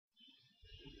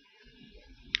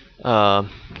Uh,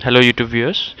 Hello YouTube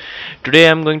viewers. Today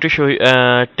I'm going to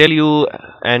tell you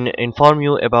and inform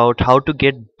you about how to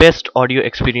get best audio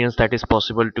experience that is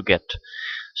possible to get.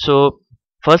 So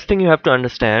first thing, you have to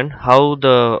understand how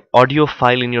the audio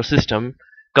file in your system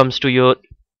comes to your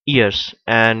ears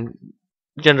and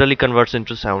generally converts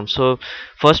into sound. So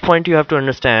first point, you have to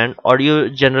understand audio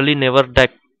generally never that,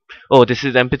 oh, this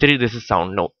is mp3, this is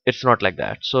sound. No, it's not like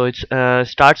that. So it's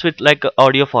starts with like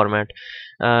audio format.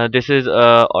 This is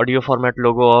audio format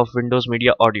logo of Windows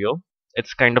Media Audio.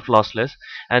 It's kind of lossless,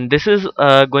 and this is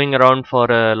going around for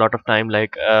a lot of time,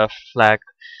 like FLAC,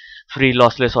 free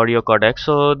lossless audio codec.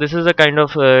 So this is a kind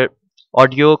of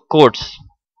audio codes.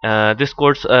 This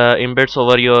codes embeds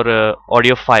over your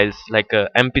audio files like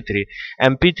mp3.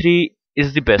 Mp3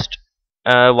 is the best.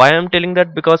 Why I'm telling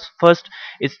that? Because first,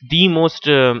 it's the most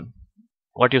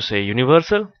what you say,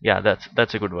 universal. Yeah,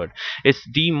 that's a good word. It's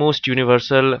the most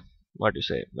universal, what you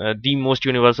say, the most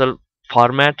universal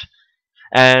format.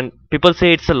 And people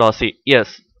say it's a lossy.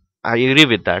 Yes, I agree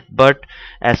with that. But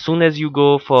as soon as you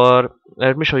go for,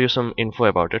 let me show you some info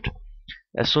about it.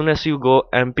 As soon as you go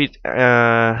mpeg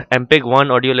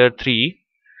 1 audio layer 3,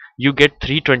 you get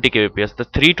 320 kbps. The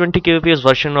 320 kbps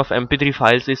version of mp3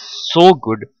 files is so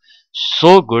good,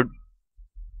 so good.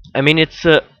 I mean, it's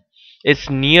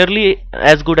nearly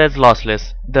as good as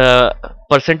lossless. The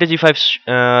percentage, if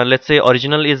let's say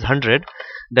original is 100,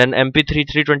 then mp3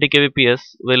 320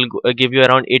 kbps will give you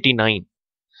around 89.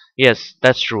 Yes,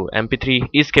 that's true. mp3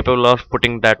 is capable of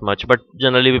putting that much, but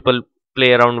generally people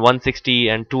play around 160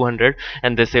 and 200,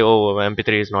 and they say, oh,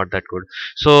 mp3 is not that good.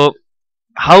 So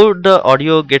how the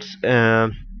audio gets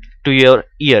to your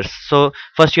ears? So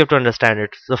first you have to understand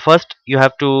it. So first you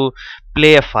have to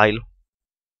play a file.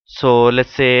 So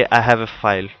let's say I have a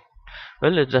file.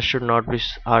 Well, it just should not be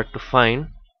hard to find.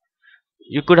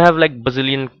 You could have like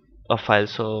bazillion of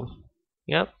files. So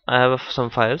yeah, I have some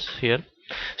files here.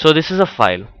 So this is a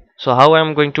file. So how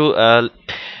I'm going to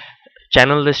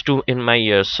channel this to in my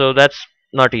ears? So that's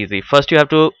not easy. First you have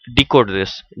to decode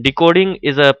this. Decoding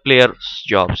is a player's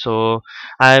job. So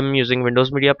I'm using Windows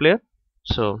Media Player.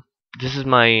 So this is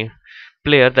my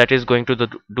player that is going to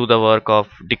do the work of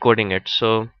decoding it.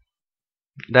 So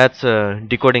that's a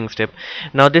decoding step.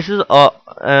 Now this is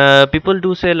people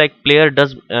do say like player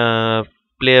does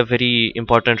play a very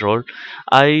important role.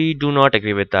 I do not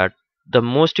agree with that. The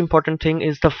most important thing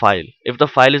is the file. If the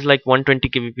file is like 120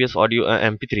 kbps audio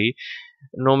mp3,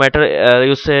 no matter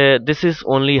you say this is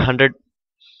only 100%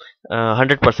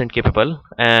 capable,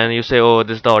 and you say, oh,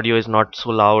 this the audio is not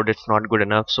so loud, it's not good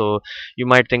enough. So you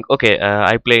might think, okay,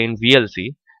 I play in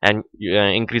VLC and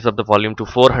increase up the volume to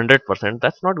 400%.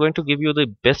 That's not going to give you the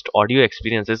best audio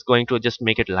experience. It's going to just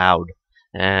make it loud.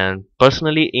 And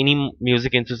personally, any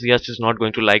music enthusiast is not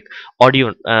going to like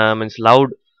audio means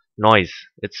loud noise.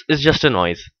 It's just a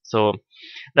noise. So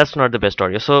that's not the best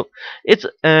audio. So it's,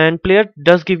 and player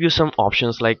does give you some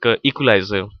options like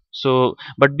equalizer. So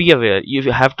but be aware,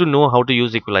 you have to know how to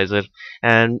use equalizer.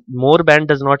 And more band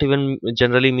does not even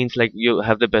generally means like you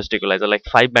have the best equalizer, like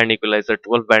 5 band equalizer,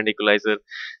 12 band equalizer.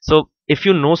 So if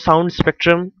you know sound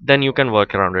spectrum, then you can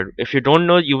work around it. If you don't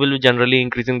know, you will be generally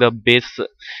increasing the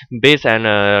bass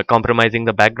and compromising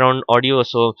the background audio.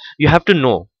 So you have to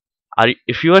know.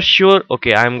 If you are sure,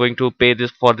 okay, I am going to pay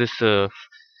this for this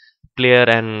player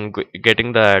and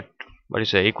getting that, what do you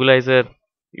say, equalizer.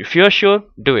 If you are sure,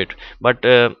 do it. But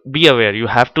be aware, you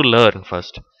have to learn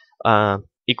first.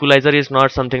 Equalizer is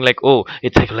not something like, oh,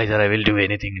 it's equalizer, I will do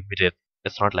anything with it.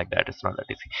 It's not like that. It's not that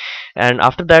easy. And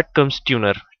after that comes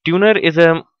tuner. Tuner is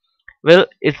a, well,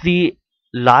 it's the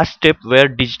last step where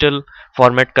digital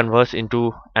format converts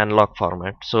into analog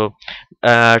format. So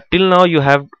till now you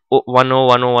have 10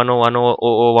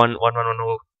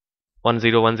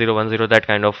 that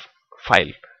kind of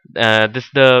file. This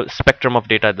is the spectrum of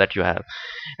data that you have.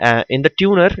 In the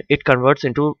tuner, it converts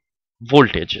into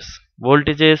voltages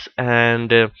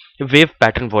and wave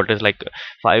pattern voltage, like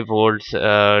 5 volts,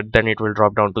 then it will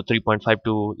drop down to 3.5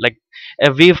 to like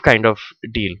a wave kind of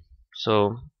deal.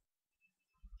 So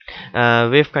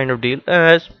wave kind of deal.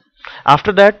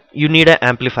 After that, you need an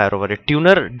amplifier over it.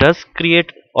 Tuner does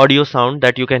create audio sound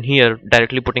that you can hear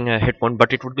directly putting a headphone,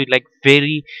 but it would be like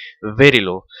very, very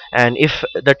low. And if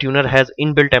the tuner has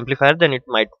inbuilt amplifier, then it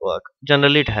might work.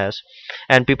 Generally, it has.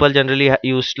 And people generally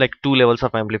use like 2 levels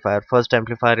of amplifier. First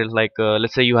amplifier is like,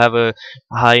 let's say you have a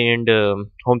high-end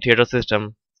home theater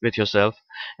system with yourself,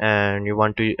 and you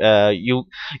want to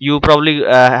you probably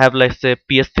have, let's say,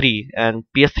 PS3, and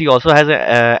PS3 also has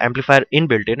a amplifier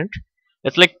inbuilt in it.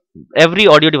 It's like every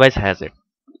audio device has it.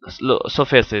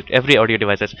 sophisticated every audio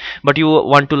devices, but you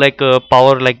want to like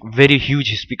power like very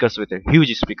huge speakers with it,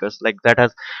 huge speakers like that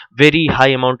has very high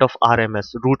amount of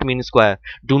RMS, root mean square.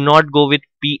 Do not go with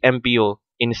PMPO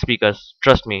in speakers,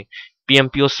 trust me.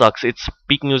 PMPO sucks. It's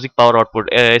peak music power output.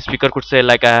 A speaker could say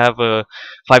like I have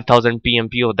 5000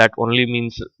 PMPO. That only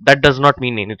means, that does not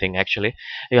mean anything actually.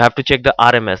 You have to check the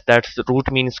RMS, that's root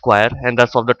mean square, and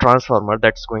that's of the transformer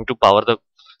that's going to power the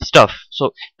stuff.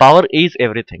 So power is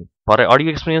everything for an audio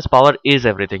experience. Power is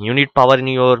everything. You need power in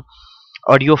your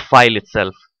audio file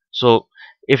itself. So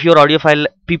if your audio file,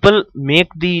 people make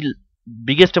the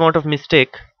biggest amount of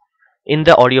mistake in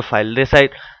the audio file. They say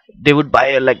they would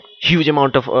buy a like huge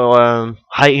amount of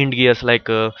high end gears like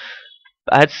one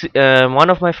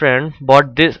of my friend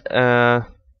bought this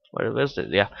what was it,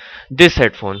 yeah, this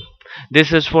headphone. This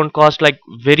headphone cost like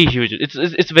very huge.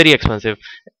 It's very expensive.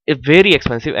 It's very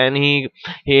expensive, and he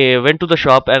went to the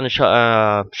shop, and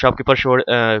shopkeeper showed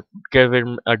gave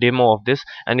him a demo of this,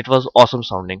 and it was awesome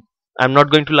sounding. I'm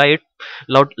not going to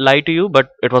lie to you, but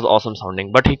it was awesome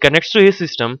sounding. But he connects to his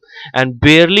system and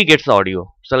barely gets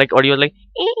audio. So like audio like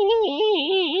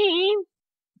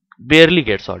barely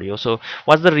gets audio. So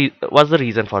what's the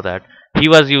reason for that? He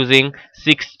was using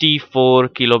 64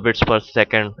 kilobits per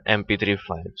second MP3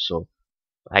 file. So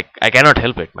I cannot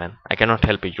help it, man. I cannot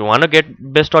help it. You want to get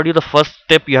best audio, the first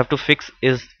step you have to fix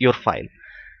is your file.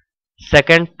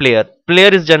 Second, player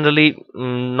is generally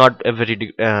not a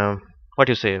very what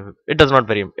you say, it's not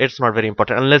very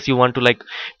important unless you want to like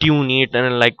tune it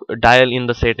and like dial in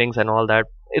the settings and all that.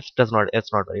 It's not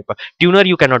very important. Tuner,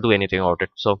 you cannot do anything about it,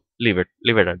 so leave it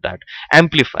at that.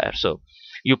 Amplifier, so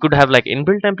you could have like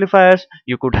inbuilt amplifiers,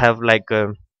 you could have like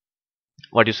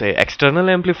what you say, external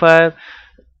amplifier.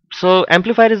 So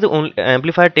amplifier is the only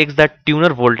amplifier takes that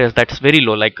tuner voltage that's very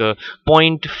low, like zero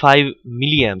point 0.5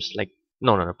 milliamps, like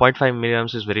no, zero point 0.5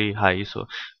 milliamps is very high. So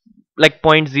like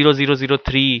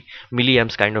 0.0003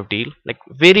 milliamps kind of deal, like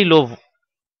very low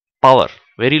power,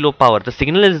 very low power. The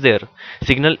signal is there,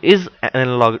 signal is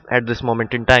analog at this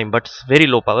moment in time, but it's very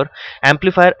low power.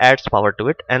 Amplifier adds power to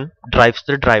it and drives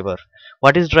the driver.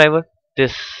 What is driver?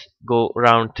 This go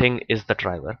round thing is the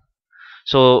driver.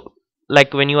 So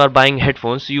like when you are buying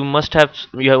headphones, must have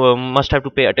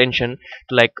to pay attention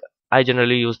to, like, I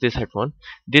generally use this headphone.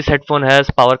 This headphone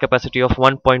has power capacity of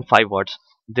 1.5 watts.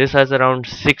 This has around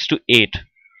 6 to 8.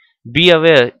 Be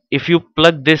aware, if you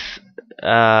plug this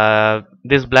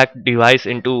black device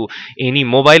into any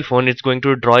mobile phone, it's going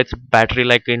to draw its battery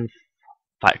like in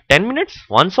 10 minutes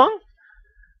one song.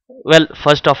 Well,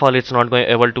 first of all, it's not going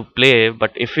able to play,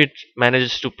 but if it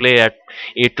manages to play at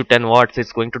 8 to 10 watts,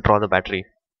 it's going to draw the battery.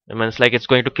 I mean, it's like it's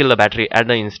going to kill the battery at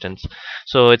the instance.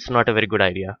 So it's not a very good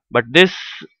idea. But this,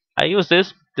 I use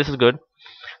this is good.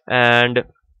 And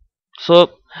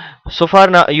so so far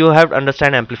now you have to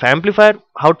understand amplifier.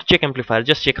 How to check amplifier?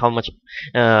 Just check how much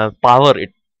power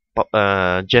it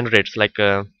generates. Like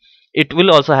it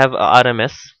will also have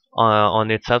RMS on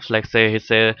itself. Like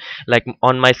say like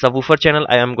on my subwoofer channel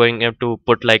I am going to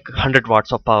put like 100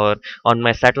 watts of power. On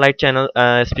my satellite channel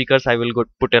speakers I will go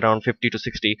put around 50 to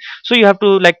 60. So you have to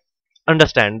like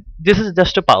understand, this is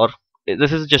just a power,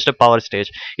 this is just a power stage.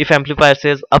 If amplifier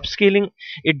says upscaling,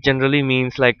 it generally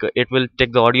means like it will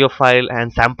take the audio file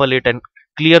and sample it and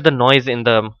clear the noise in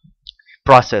the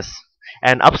process.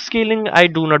 And upscaling, I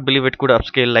do not believe it could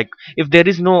upscale. Like if there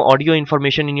is no audio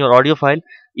information in your audio file,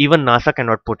 even NASA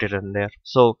cannot put it in there,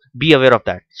 so be aware of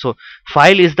that. So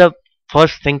file is the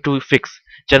first thing to fix.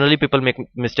 Generally people make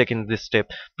mistake in this step.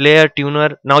 Player,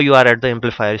 tuner, now you are at the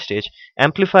amplifier stage.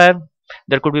 Amplifier,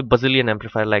 there could be bazillion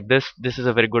amplifier like this is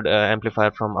a very good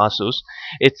amplifier from Asus.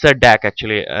 It's a DAC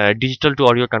actually, digital to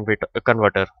audio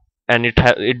converter, and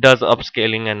it does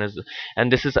upscaling,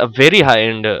 and this is a very high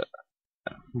end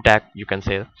DAC, you can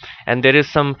say. And there is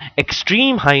some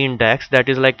extreme high-end DACs that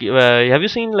is like have you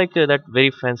seen like that very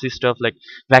fancy stuff like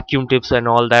vacuum tips and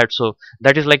all that? So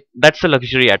that is like, that's a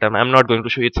luxury item. I'm not going to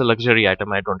show you, it's a luxury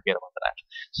item, I don't care about that.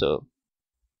 So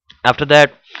after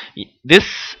that, this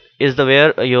is the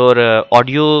where your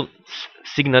audio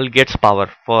signal gets power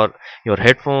for your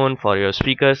headphone, for your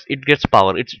speakers. It gets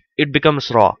power, it becomes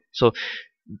raw. So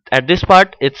at this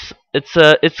part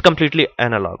it's completely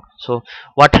analog. So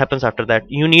what happens after that?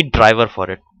 You need driver for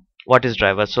it. What is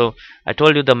driver? So I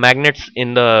told you the magnets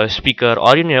in the speaker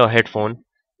or in your headphone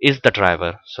is the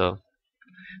driver. So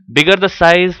bigger the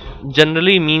size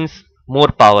generally means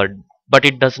more power, but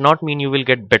it does not mean you will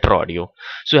get better audio.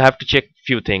 So you have to check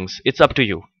few things. It's up to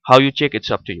you how you check,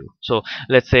 it's up to you. So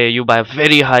let's say you buy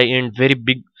very high end very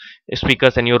big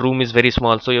speakers and your room is very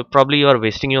small, so you are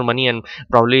wasting your money, and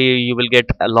probably you will get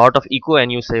a lot of echo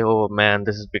and you say, oh man,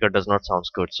 this speaker does not sound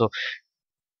good. So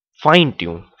Fine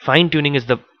tuning is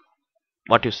the,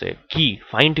 what you say, key.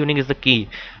 Fine tuning is the key.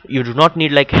 You do not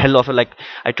need like hell of a, like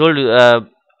I told you,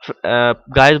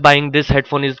 guys buying this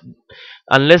headphone is,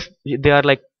 unless they are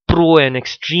like pro and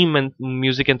extreme and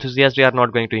music enthusiasts, they are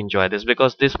not going to enjoy this,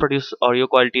 because this produce audio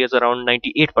quality is around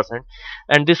 98%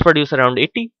 and this produce around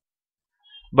 80.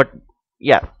 But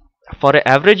yeah, for an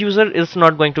average user it's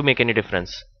not going to make any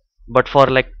difference, but for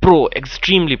like pro,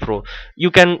 extremely pro,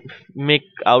 you can make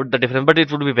out the difference, but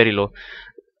it would be very low.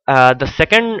 The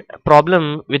second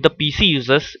problem with the PC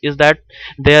users is that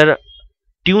their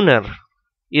tuner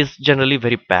is generally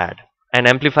very bad, and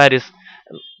amplifier is,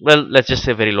 well, let's just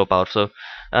say very low power. So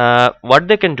what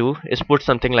they can do is put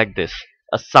something like this,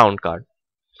 a sound card.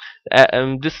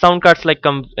 This sound cards like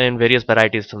come in various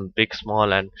varieties, some big,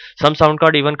 small, and some sound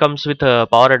card even comes with a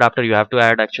power adapter. You have to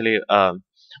add actually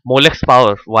Molex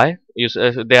power. Why?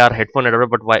 They are headphone adapter,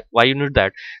 but why you need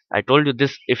that? I told you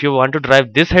this. If you want to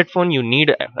drive this headphone, you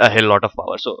need a hell lot of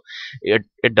power. So it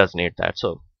does need that.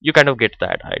 So you kind of get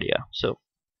that idea. So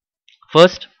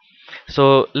first,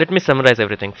 so let me summarize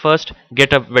everything. First,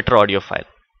 get a better audio file.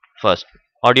 First,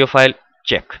 audio file,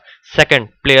 check. Second,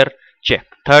 player, check.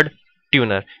 Third,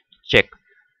 tuner, check.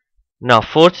 Now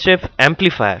fourth step,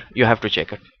 amplifier, you have to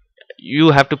check it.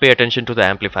 You have to pay attention to the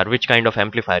amplifier, which kind of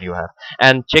amplifier you have,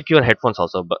 and check your headphones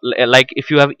also. But like if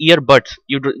you have earbuds,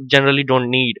 you generally don't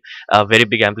need a very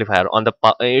big amplifier on the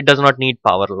it does not need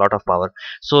power, a lot of power.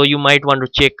 So you might want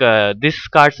to check, this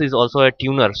cards is also a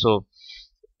tuner, so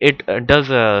it does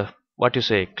what you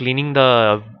say, cleaning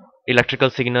the electrical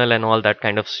signal and all that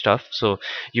kind of stuff, so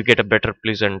you get a better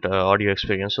pleasant audio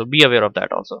experience. So be aware of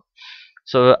that also.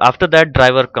 So after that,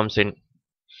 driver comes in.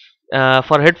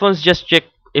 For headphones, just check,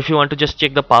 if you want to just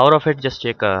check the power of it, just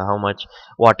check how much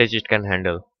wattage it can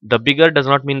handle. The bigger does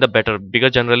not mean the better. Bigger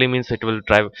generally means it will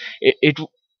drive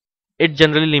it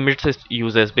generally limits its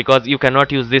uses, because you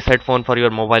cannot use this headphone for your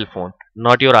mobile phone,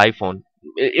 not your iPhone.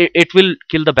 It will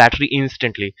kill the battery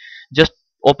instantly. Just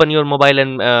open your mobile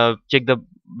and check the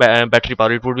battery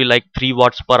power. It would be like 3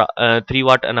 watts per 3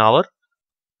 watt an hour.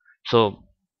 So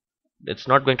it's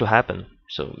not going to happen,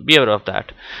 so be aware of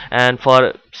that. And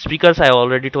for speakers, I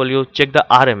already told you, check the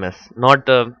RMS, not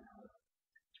the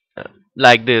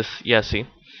like this. Yeah, see,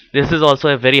 this is also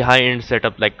a very high end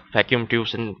setup, like vacuum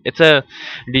tubes, and it's a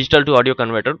digital to audio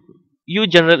converter. You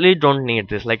generally don't need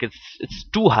this, like it's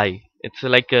too high. It's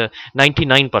like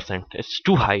 99%, it's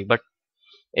too high. But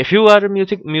if you are a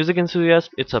music enthusiast,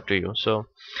 it's up to you. So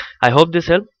I hope this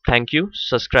helped. Thank you.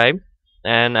 Subscribe.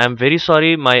 And I'm very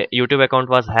sorry, my YouTube account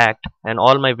was hacked and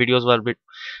all my videos were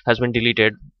has been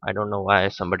deleted. I don't know why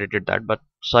somebody did that, but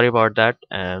sorry about that.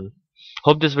 And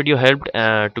hope this video helped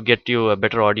to get you a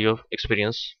better audio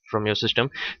experience from your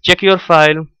system. Check your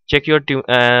file, check your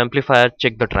amplifier,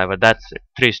 check the driver. That's it.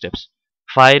 3 steps: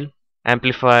 file,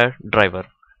 amplifier, driver.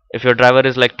 If your driver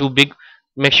is like too big,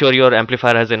 make sure your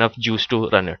amplifier has enough juice to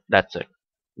run it. That's it.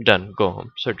 Done. Go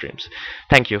home. Sweet dreams.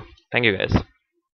 Thank you. Thank you, guys.